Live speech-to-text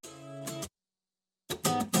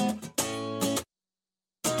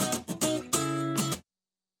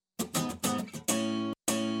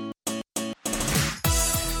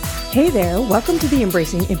Hey there, welcome to the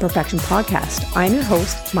Embracing Imperfection podcast. I'm your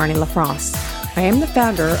host, Marnie LaFrance. I am the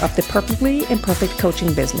founder of the Perfectly Imperfect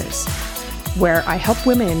coaching business, where I help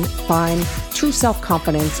women find true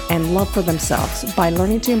self-confidence and love for themselves by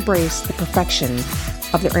learning to embrace the perfection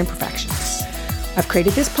of their imperfections. I've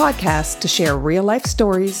created this podcast to share real-life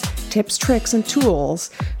stories, tips, tricks, and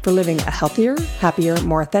tools for living a healthier, happier,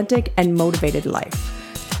 more authentic, and motivated life.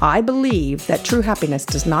 I believe that true happiness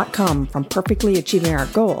does not come from perfectly achieving our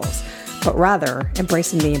goals, but rather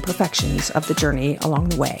embracing the imperfections of the journey along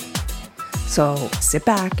the way. So sit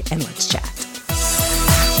back and let's chat.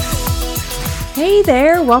 Hey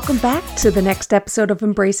there, welcome back to the next episode of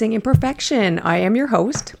Embracing Imperfection. I am your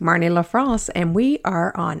host, Marnie LaFrance, and we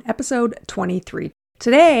are on episode 23.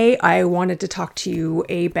 Today, I wanted to talk to you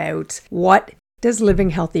about what does living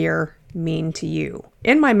healthier mean to you.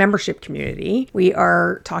 In my membership community, we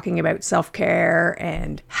are talking about self-care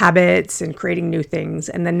and habits and creating new things.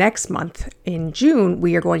 And the next month in June,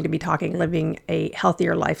 we are going to be talking living a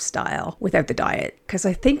healthier lifestyle without the diet. Because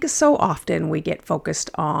I think so often we get focused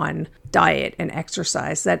on diet and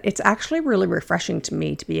exercise that it's actually really refreshing to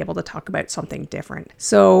me to be able to talk about something different.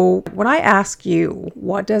 So when I ask you,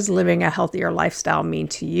 what does living a healthier lifestyle mean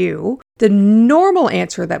to you? The normal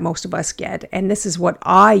answer that most of us get, and this is what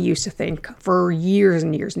I used to think for years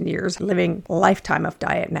and years and years, living a lifetime of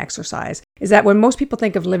diet and exercise, is that when most people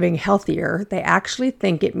think of living healthier, they actually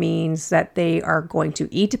think it means that they are going to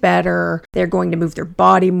eat better, they're going to move their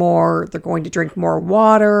body more, they're going to drink more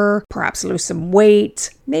water, perhaps lose some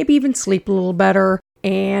weight, maybe even sleep a little better.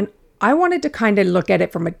 And I wanted to kind of look at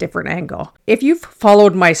it from a different angle. If you've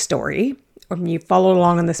followed my story, when you follow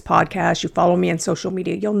along on this podcast, you follow me on social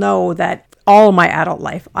media, you'll know that all of my adult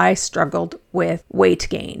life, I struggled with weight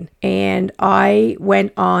gain. And I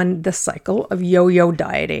went on the cycle of yo-yo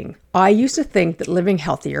dieting. I used to think that living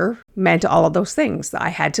healthier meant all of those things. I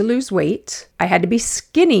had to lose weight. I had to be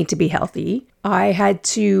skinny to be healthy. I had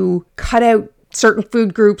to cut out certain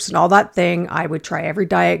food groups and all that thing. I would try every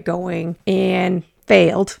diet going and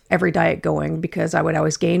failed every diet going because I would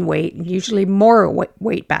always gain weight and usually more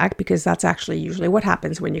weight back because that's actually usually what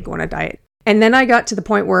happens when you go on a diet. And then I got to the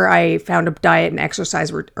point where I found a diet and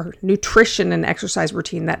exercise or nutrition and exercise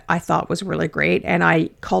routine that I thought was really great. And I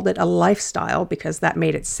called it a lifestyle because that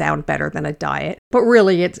made it sound better than a diet. But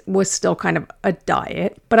really it was still kind of a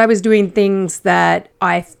diet. But I was doing things that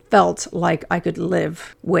I felt like I could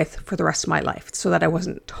live with for the rest of my life so that I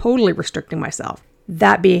wasn't totally restricting myself.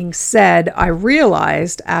 That being said, I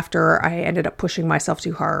realized after I ended up pushing myself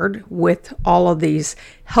too hard with all of these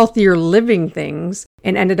healthier living things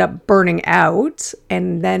and ended up burning out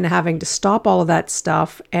and then having to stop all of that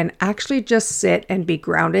stuff and actually just sit and be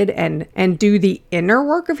grounded and do the inner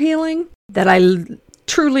work of healing, that I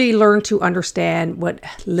truly learned to understand what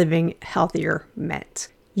living healthier meant.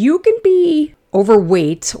 You can be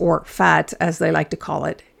overweight or fat, as they like to call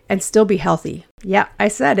it, and still be healthy. Yeah, I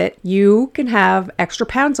said it. You can have extra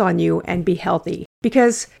pounds on you and be healthy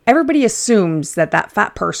because everybody assumes that that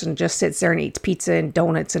fat person just sits there and eats pizza and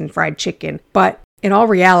donuts and fried chicken. But in all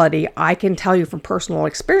reality, I can tell you from personal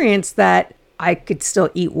experience that I could still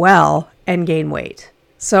eat well and gain weight.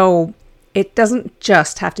 So it doesn't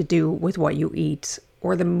just have to do with what you eat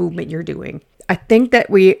or the movement you're doing. I think that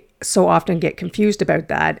we so often get confused about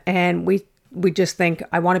that and we just think,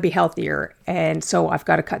 I want to be healthier, and so I've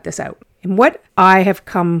got to cut this out. And what I have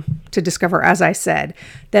come to discover, as I said,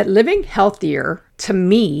 that living healthier to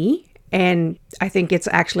me, and I think it's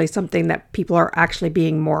actually something that people are actually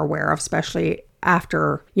being more aware of, especially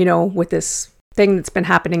after, with this thing that's been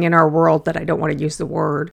happening in our world that I don't want to use the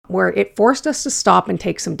word, where it forced us to stop and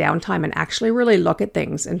take some downtime and actually really look at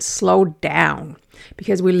things and slow down,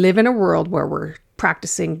 because we live in a world where we're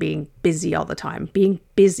practicing being busy all the time. Being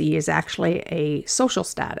busy is actually a social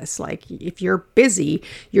status. Like if you're busy,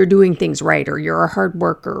 you're doing things right, or you're a hard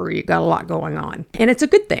worker, or you got a lot going on. And it's a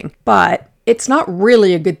good thing, but it's not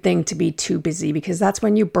really a good thing to be too busy because that's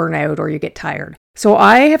when you burn out or you get tired. So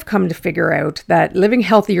I have come to figure out that living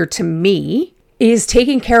healthier to me is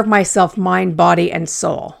taking care of myself, mind, body, and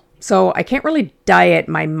soul. So I can't really diet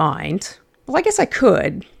my mind. Well, I guess I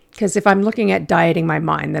could. Because if I'm looking at dieting my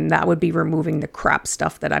mind, then that would be removing the crap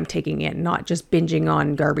stuff that I'm taking in, not just binging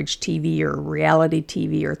on garbage TV or reality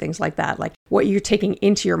TV or things like that. Like what you're taking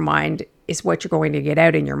into your mind is what you're going to get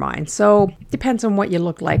out in your mind. So it depends on what you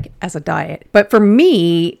look like as a diet. But for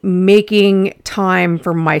me, making time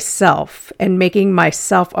for myself and making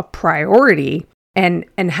myself a priority and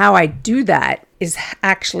how I do that is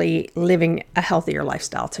actually living a healthier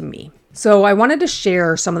lifestyle to me. So I wanted to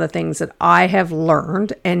share some of the things that I have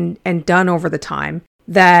learned and done over the time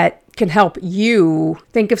that can help you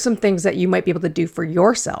think of some things that you might be able to do for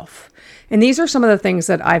yourself. And these are some of the things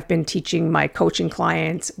that I've been teaching my coaching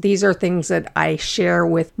clients. These are things that I share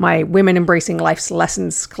with my Women Embracing Life's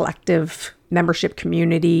Lessons Collective membership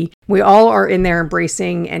community. We all are in there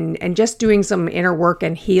embracing and just doing some inner work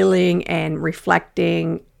and healing and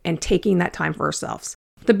reflecting and taking that time for ourselves.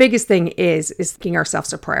 The biggest thing is making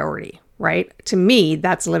ourselves a priority, right? To me,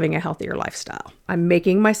 that's living a healthier lifestyle. I'm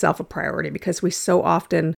making myself a priority because we so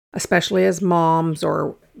often, especially as moms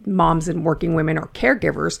or moms and working women or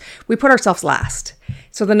caregivers, we put ourselves last.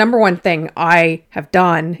 So the number one thing I have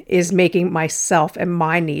done is making myself and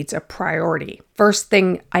my needs a priority. First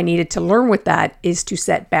thing I needed to learn with that is to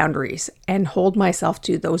set boundaries and hold myself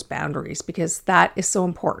to those boundaries, because that is so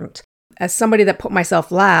important. As somebody that put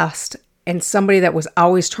myself last and somebody that was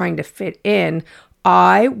always trying to fit in,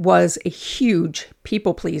 I was a huge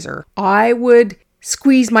people pleaser. I would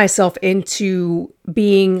squeeze myself into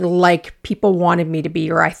being like people wanted me to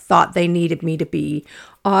be, or I thought they needed me to be.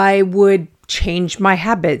 I would change my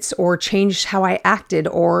habits or change how I acted,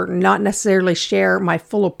 or not necessarily share my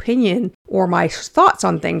full opinion or my thoughts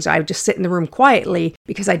on things. I would just sit in the room quietly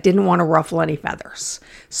because I didn't want to ruffle any feathers.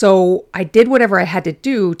 So I did whatever I had to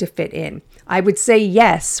do to fit in. I would say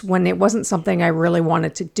yes when it wasn't something I really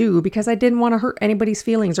wanted to do because I didn't want to hurt anybody's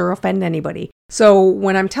feelings or offend anybody. So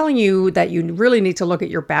when I'm telling you that you really need to look at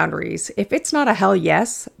your boundaries, if it's not a hell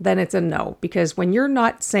yes, then it's a no. Because when you're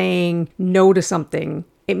not saying no to something,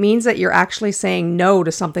 it means that you're actually saying no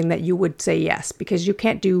to something that you would say yes, because you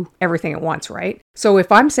can't do everything at once, right? So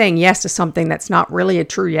if I'm saying yes to something that's not really a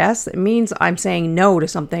true yes, it means I'm saying no to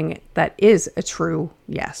something that is a true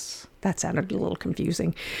yes. That sounded a little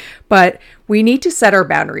confusing, but we need to set our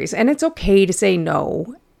boundaries, and it's okay to say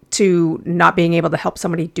no to not being able to help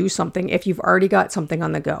somebody do something if you've already got something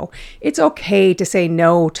on the go. It's okay to say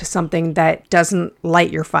no to something that doesn't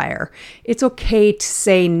light your fire. It's okay to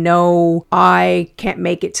say no, I can't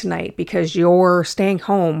make it tonight because you're staying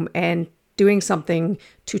home and doing something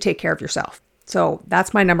to take care of yourself. So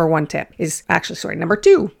that's my number one tip number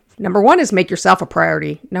two. Number one is make yourself a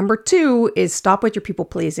priority. Number two is stop with your people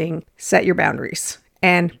pleasing, set your boundaries,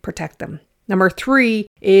 and protect them. Number three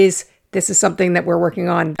is, this is something that we're working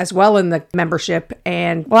on as well in the membership.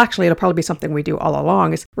 And well, actually, it'll probably be something we do all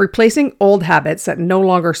along, is replacing old habits that no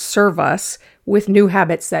longer serve us with new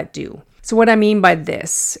habits that do. So what I mean by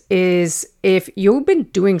this is, if you've been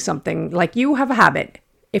doing something, like you have a habit,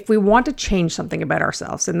 if we want to change something about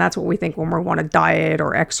ourselves, and that's what we think when we want to diet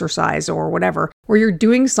or exercise or whatever, where you're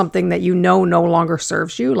doing something that you know no longer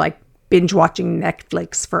serves you, like binge watching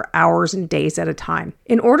Netflix for hours and days at a time.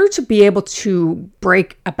 In order to be able to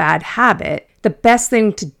break a bad habit, the best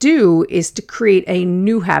thing to do is to create a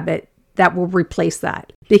new habit that will replace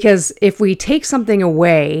that. Because if we take something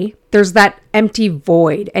away, there's that empty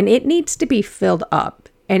void and it needs to be filled up.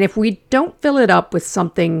 And if we don't fill it up with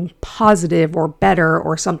something positive or better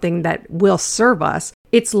or something that will serve us,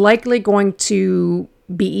 it's likely going to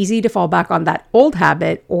be easy to fall back on that old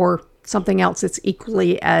habit or something else that's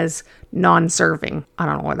equally as non-serving. I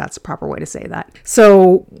don't know whether that's the proper way to say that.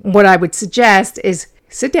 So what I would suggest is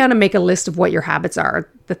sit down and make a list of what your habits are,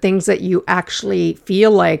 the things that you actually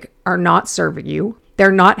feel like are not serving you.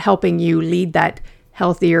 They're not helping you lead that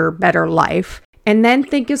healthier, better life. And then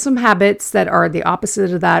think of some habits that are the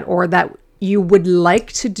opposite of that, or that you would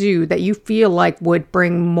like to do that you feel like would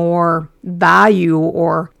bring more value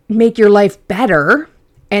or make your life better.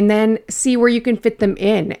 And then see where you can fit them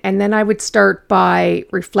in. And then I would start by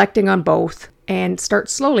reflecting on both and start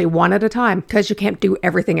slowly, one at a time, because you can't do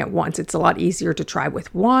everything at once. It's a lot easier to try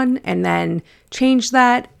with one and then change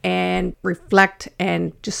that and reflect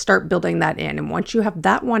and just start building that in. And once you have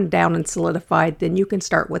that one down and solidified, then you can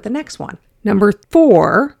start with the next one. Number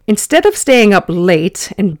 4, instead of staying up late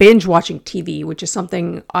and binge watching TV, which is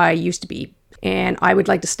something I used to be, and I would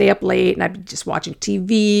like to stay up late and I'd be just watching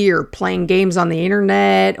TV or playing games on the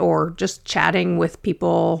internet or just chatting with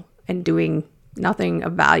people and doing nothing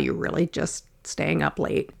of value, really, just staying up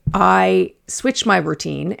late. I switched my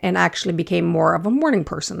routine and actually became more of a morning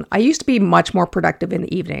person. I used to be much more productive in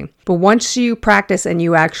the evening, but once you practice and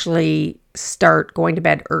you actually start going to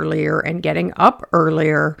bed earlier and getting up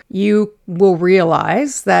earlier, you will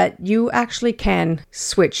realize that you actually can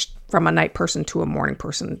switch from a night person to a morning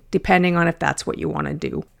person, depending on if that's what you want to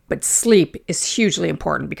do. But sleep is hugely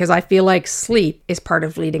important because I feel like sleep is part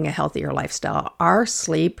of leading a healthier lifestyle. Our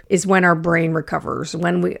sleep is when our brain recovers,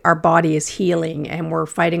 when our body is healing and we're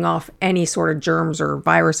fighting off any sort of germs or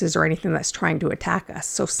viruses or anything that's trying to attack us.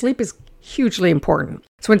 So sleep is hugely important.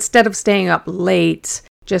 So instead of staying up late,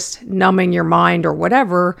 just numbing your mind or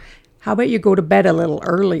whatever, how about you go to bed a little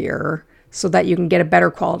earlier so that you can get a better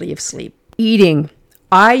quality of sleep. Eating.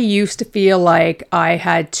 I used to feel like I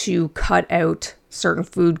had to cut out certain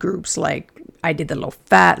food groups, like I did the low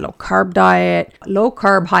fat, low carb diet, low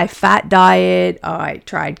carb, high fat diet. I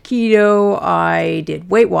tried keto. I did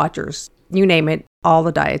Weight Watchers, you name it, all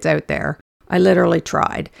the diets out there. I literally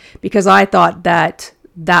tried because I thought that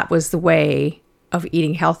that was the way of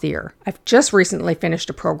eating healthier. I've just recently finished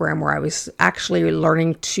a program where I was actually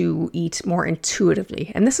learning to eat more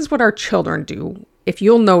intuitively. And this is what our children do. If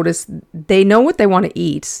you'll notice, they know what they want to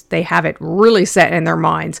eat. They have it really set in their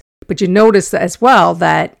minds. But you notice as well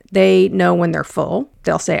that they know when they're full.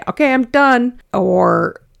 They'll say, okay, I'm done.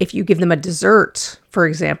 Or if you give them a dessert, for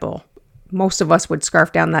example, most of us would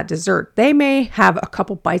scarf down that dessert. They may have a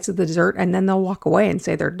couple bites of the dessert and then they'll walk away and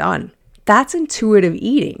say they're done. That's intuitive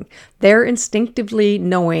eating. They're instinctively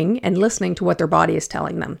knowing and listening to what their body is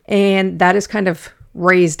telling them. And that is kind of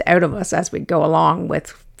raised out of us as we go along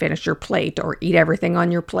with finish your plate or eat everything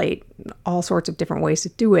on your plate, all sorts of different ways to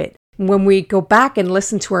do it. When we go back and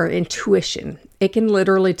listen to our intuition, it can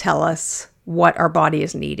literally tell us what our body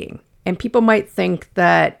is needing. And people might think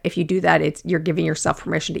that if you do that, you're giving yourself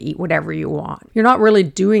permission to eat whatever you want. You're not really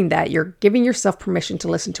doing that. You're giving yourself permission to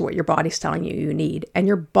listen to what your body's telling you need. And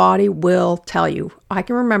your body will tell you. I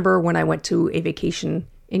can remember when I went to a vacation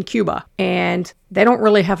in Cuba, and they don't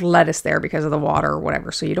really have lettuce there because of the water or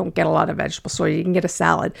whatever. So you don't get a lot of vegetables. So you can get a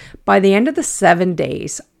salad. By the end of the 7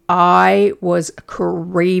 days, I was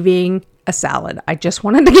craving a salad. I just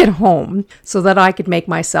wanted to get home so that I could make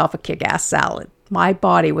myself a kick-ass salad. My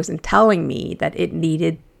body wasn't telling me that it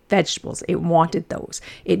needed vegetables. It wanted those.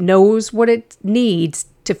 It knows what it needs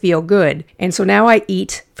to feel good. And so now I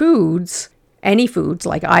eat foods, any foods,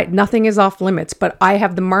 nothing is off limits, but I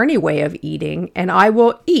have the Marnie way of eating, and I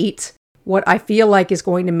will eat what I feel like is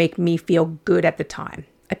going to make me feel good at the time.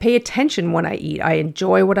 I pay attention when I eat. I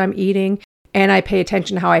enjoy what I'm eating. And I pay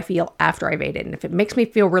attention to how I feel after I've ate it. And if it makes me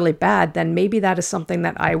feel really bad, then maybe that is something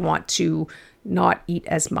that I want to not eat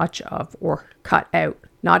as much of or cut out.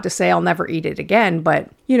 Not to say I'll never eat it again, but,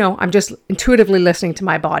 I'm just intuitively listening to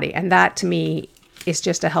my body. And that to me is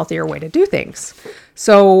just a healthier way to do things.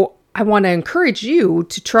 So I want to encourage you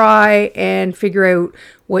to try and figure out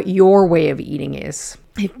what your way of eating is.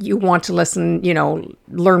 If you want to listen,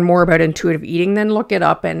 learn more about intuitive eating, then look it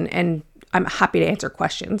up and I'm happy to answer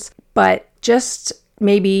questions. But just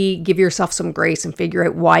maybe give yourself some grace and figure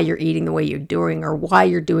out why you're eating the way you're doing or why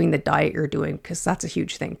you're doing the diet you're doing, because that's a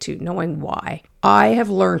huge thing too, knowing why. I have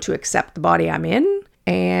learned to accept the body I'm in,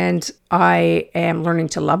 and I am learning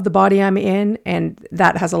to love the body I'm in, and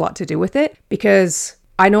that has a lot to do with it because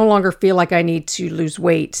I no longer feel like I need to lose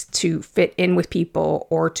weight to fit in with people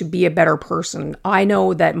or to be a better person. I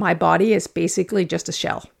know that my body is basically just a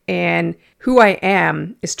shell, and who I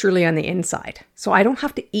am is truly on the inside. So I don't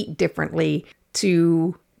have to eat differently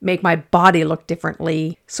to make my body look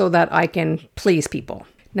differently so that I can please people.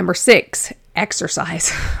 Number 6,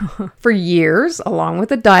 exercise. For years, along with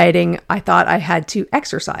the dieting, I thought I had to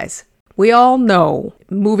exercise. We all know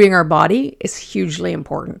moving our body is hugely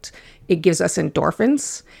important. It gives us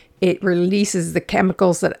endorphins. It releases the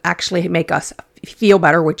chemicals that actually make us feel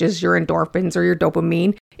better, which is your endorphins or your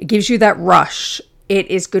dopamine. It gives you that rush. It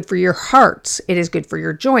is good for your heart. It is good for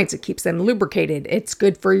your joints. It keeps them lubricated. It's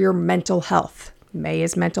good for your mental health. May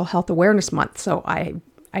is Mental Health Awareness Month, so I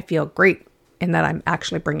feel great in that I'm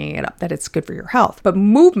actually bringing it up, that it's good for your health. But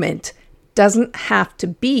movement doesn't have to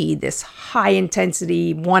be this high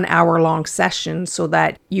intensity 1 hour long session so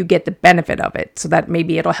that you get the benefit of it, so that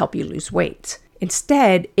maybe it'll help you lose weight.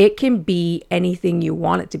 Instead, it can be anything you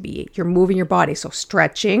want it to be. You're moving your body. So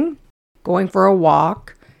stretching, going for a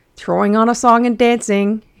walk, throwing on a song and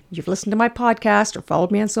dancing. If you've listened to my podcast or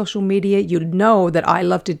followed me on social media, you know that I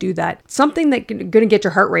love to do that. Something that's going to get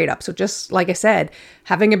your heart rate up. So just like I said,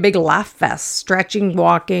 having a big laugh fest, stretching,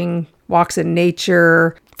 walking, walks in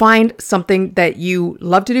nature. Find something that you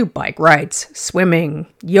love to do. Bike rides, swimming,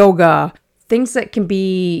 yoga, things that can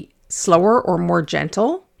be slower or more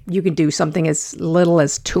gentle. You can do something as little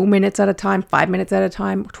as 2 minutes at a time, 5 minutes at a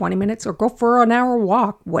time, 20 minutes, or go for an hour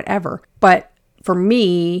walk, whatever. But for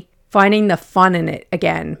me, finding the fun in it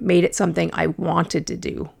again made it something I wanted to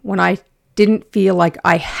do. When I didn't feel like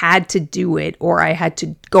I had to do it or I had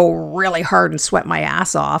to go really hard and sweat my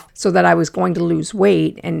ass off so that I was going to lose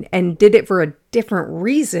weight and did it for a different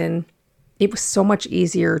reason, it was so much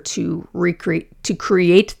easier to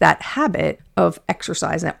create that habit of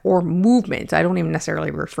exercise or movement. I don't even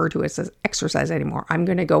necessarily refer to it as exercise anymore. I'm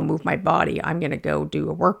going to go move my body. I'm going to go do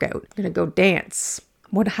a workout. I'm going to go dance,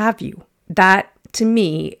 what have you. That to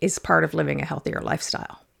me is part of living a healthier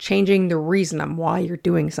lifestyle. Changing the reason on why you're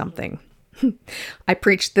doing something. I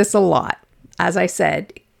preach this a lot. As I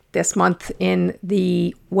said, this month in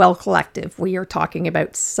the Well Collective, we are talking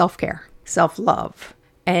about self-care, self-love,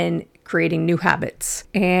 and creating new habits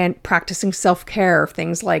and practicing self-care.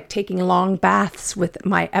 Things like taking long baths with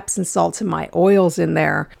my Epsom salts and my oils in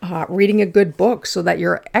there, reading a good book so that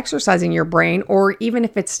you're exercising your brain, or even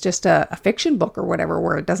if it's just a fiction book or whatever,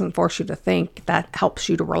 where it doesn't force you to think, that helps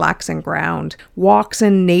you to relax and ground. Walks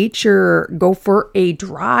in nature, go for a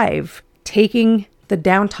drive, taking the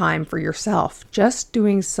downtime for yourself, just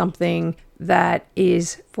doing something that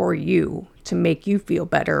is for you to make you feel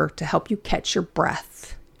better, to help you catch your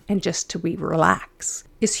breath, and just to relax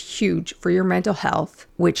is huge for your mental health,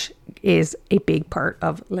 which is a big part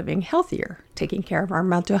of living healthier, taking care of our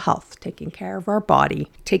mental health, taking care of our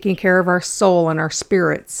body, taking care of our soul and our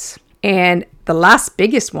spirits. And the last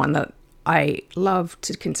biggest one that I love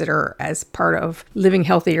to consider as part of living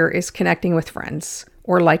healthier is connecting with friends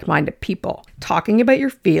or like-minded people, talking about your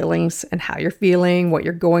feelings and how you're feeling, what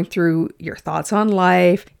you're going through, your thoughts on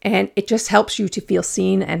life. And it just helps you to feel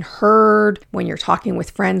seen and heard. When you're talking with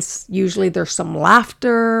friends, usually there's some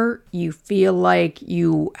laughter. You feel like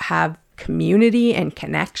you have community and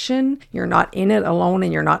connection. You're not in it alone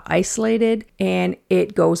and you're not isolated. And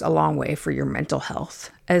it goes a long way for your mental health,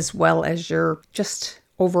 as well as your just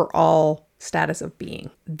overall status of being.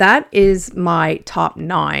 That is my top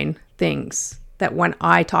 9 things that when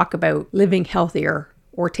I talk about living healthier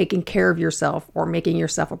or taking care of yourself or making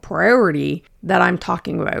yourself a priority, that I'm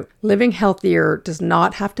talking about. Living healthier does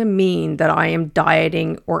not have to mean that I am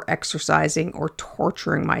dieting or exercising or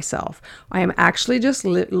torturing myself. I am actually just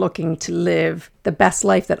looking to live the best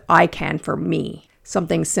life that I can for me.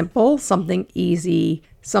 Something simple, something easy,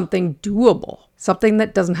 something doable, something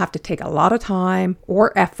that doesn't have to take a lot of time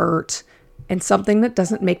or effort, and something that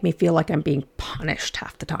doesn't make me feel like I'm being punished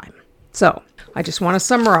half the time. So I just want to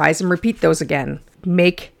summarize and repeat those again.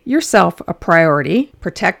 Make yourself a priority,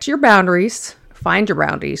 protect your boundaries, find your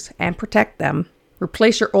boundaries and protect them.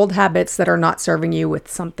 Replace your old habits that are not serving you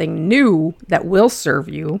with something new that will serve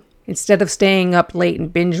you. Instead of staying up late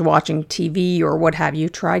and binge watching TV or what have you,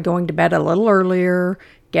 try going to bed a little earlier,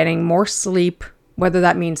 getting more sleep, whether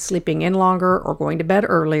that means sleeping in longer or going to bed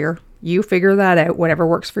earlier. You figure that out, whatever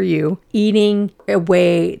works for you. Eating a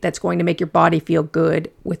way that's going to make your body feel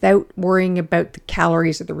good without worrying about the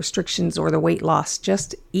calories or the restrictions or the weight loss.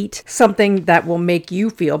 Just eat something that will make you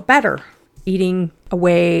feel better. Eating a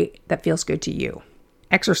way that feels good to you.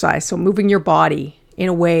 Exercise, so moving your body in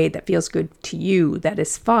a way that feels good to you, that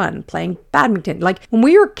is fun. Playing badminton. Like when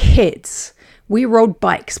we were kids, we rode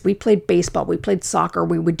bikes, we played baseball, we played soccer,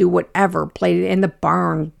 we would do whatever, played in the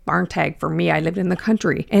barn tag for me. I lived in the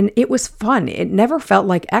country and it was fun. It never felt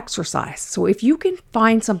like exercise. So if you can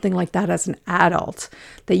find something like that as an adult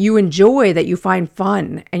that you enjoy, that you find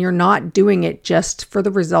fun, and you're not doing it just for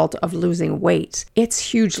the result of losing weight, it's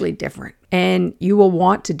hugely different and you will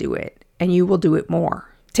want to do it and you will do it more.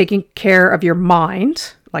 Taking care of your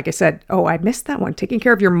mind. Like I said, I missed that one. Taking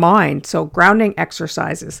care of your mind. So grounding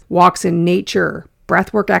exercises, walks in nature,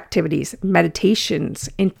 breathwork activities, meditations,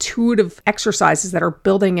 intuitive exercises that are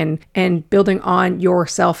building and building on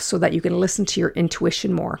yourself so that you can listen to your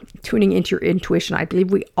intuition more. Tuning into your intuition. I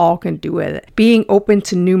believe we all can do it. Being open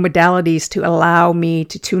to new modalities to allow me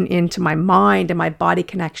to tune into my mind and my body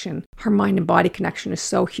connection. Our mind and body connection is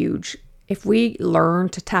so huge. If we learn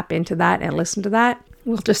to tap into that and listen to that,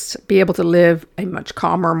 we'll just be able to live a much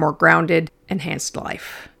calmer, more grounded, enhanced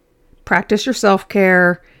life. Practice your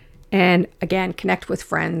self-care and, again, connect with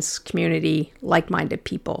friends, community, like-minded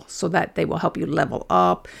people so that they will help you level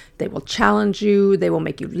up. They will challenge you. They will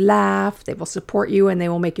make you laugh. They will support you, and they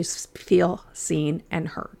will make you feel seen and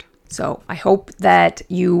heard. So I hope that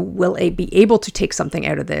you will be able to take something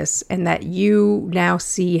out of this and that you now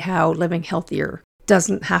see how living healthier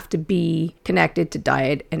doesn't have to be connected to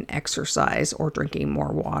diet and exercise or drinking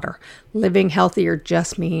more water. Living healthier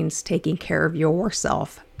just means taking care of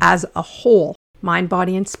yourself as a whole, mind,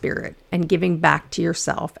 body, and spirit, and giving back to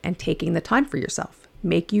yourself and taking the time for yourself.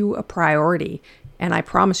 Make you a priority, and I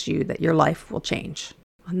promise you that your life will change.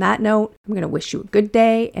 On that note, I'm going to wish you a good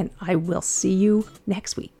day, and I will see you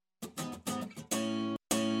next week.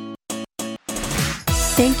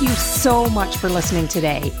 Thank you so much for listening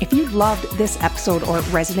today. If you loved this episode or it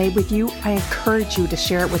resonated with you, I encourage you to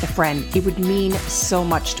share it with a friend. It would mean so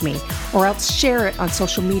much to me. Or else share it on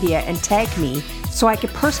social media and tag me so I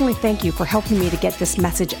could personally thank you for helping me to get this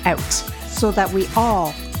message out so that we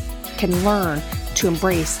all can learn to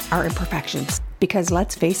embrace our imperfections. Because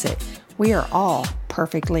let's face it, we are all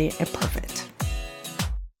perfectly imperfect.